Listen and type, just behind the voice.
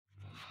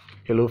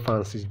Hello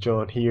fans, it's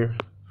John here.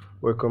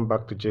 Welcome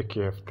back to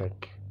JKF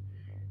Tech.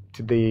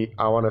 Today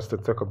I want us to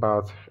talk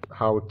about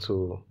how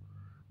to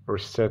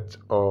reset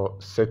or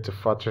set to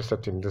factory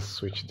setting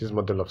this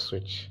model of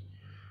switch.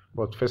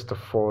 But first of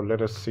all,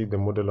 let us see the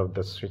model of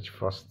the switch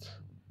first.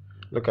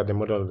 Look at the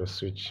model of the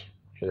switch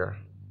here.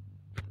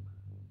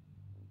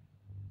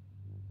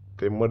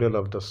 The model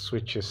of the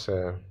switch is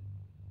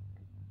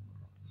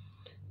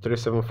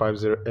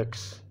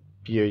 3750x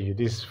PAU.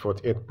 This is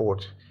 48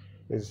 port.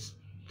 It's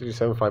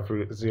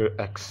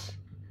 3750x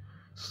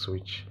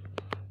switch.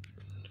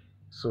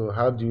 So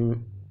how do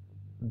you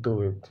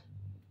do it?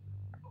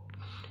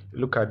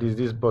 Look at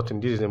this button.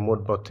 This is a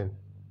mode button.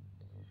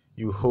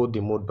 You hold the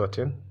mode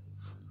button,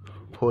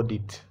 hold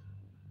it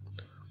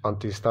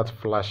until it starts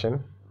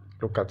flashing.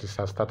 Look at it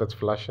has started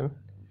flashing.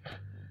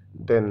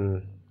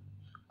 Then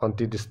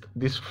until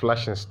this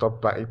flashing stops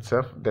by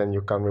itself, then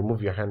you can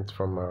remove your hand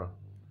from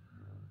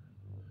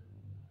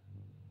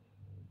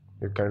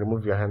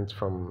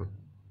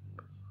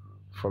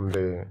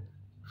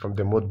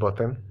the mode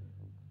button.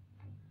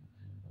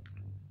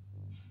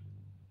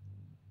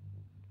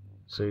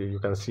 So you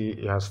can see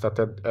it has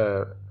started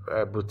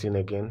booting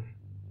again.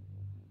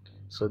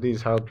 So this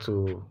is how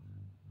to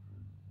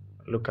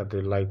look at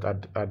the light.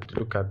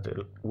 Look at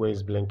the way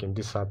it's blinking.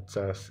 This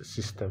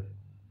system.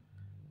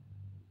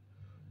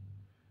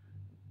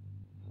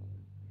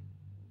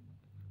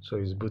 So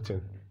it's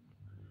booting.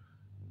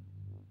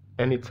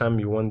 Anytime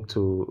you want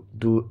to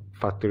do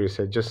factory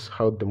reset, just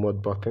hold the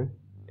mode button.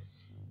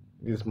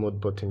 This mode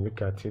button, look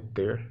at it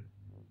there.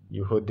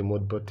 You hold the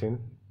mode button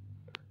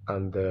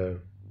and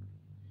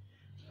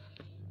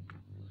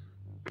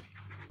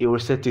it will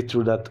set it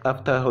through that.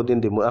 After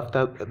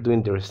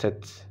doing the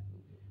reset,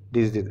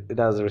 that's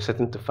the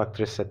resetting to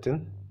factory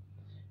setting.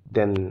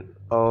 Then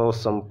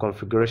some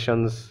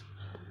configurations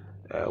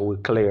will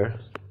clear.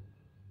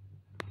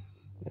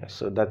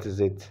 So that is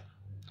it.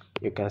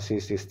 You can see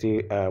it's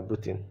still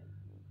booting.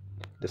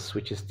 The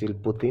switch is still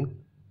booting.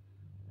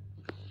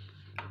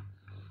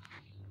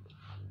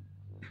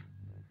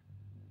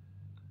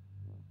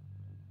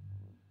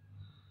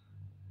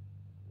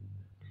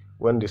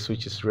 When the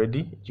switch is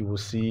ready, you will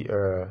see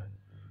the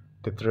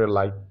three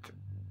lights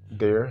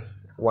there.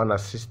 One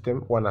as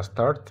system, one as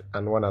start,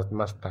 and one as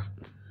master.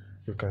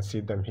 You can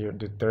see them here.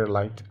 The three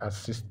lights as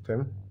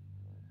system.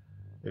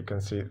 You can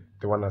see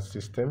the one as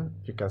system.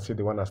 You can see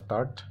the one as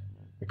start.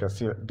 You can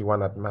see the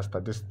one at master.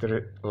 These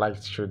three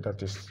lights show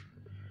that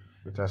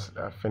it has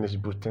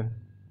finished booting.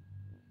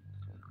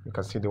 You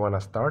can see the one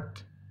at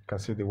start. You can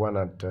see the one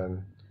at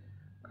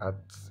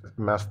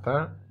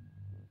master,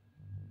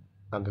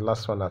 and the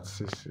last one at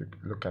 6.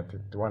 Look at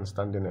it, the one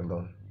standing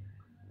alone.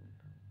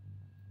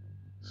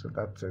 So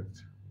that's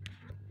it.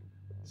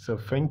 So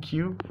thank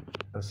you,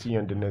 and see you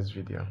in the next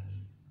video.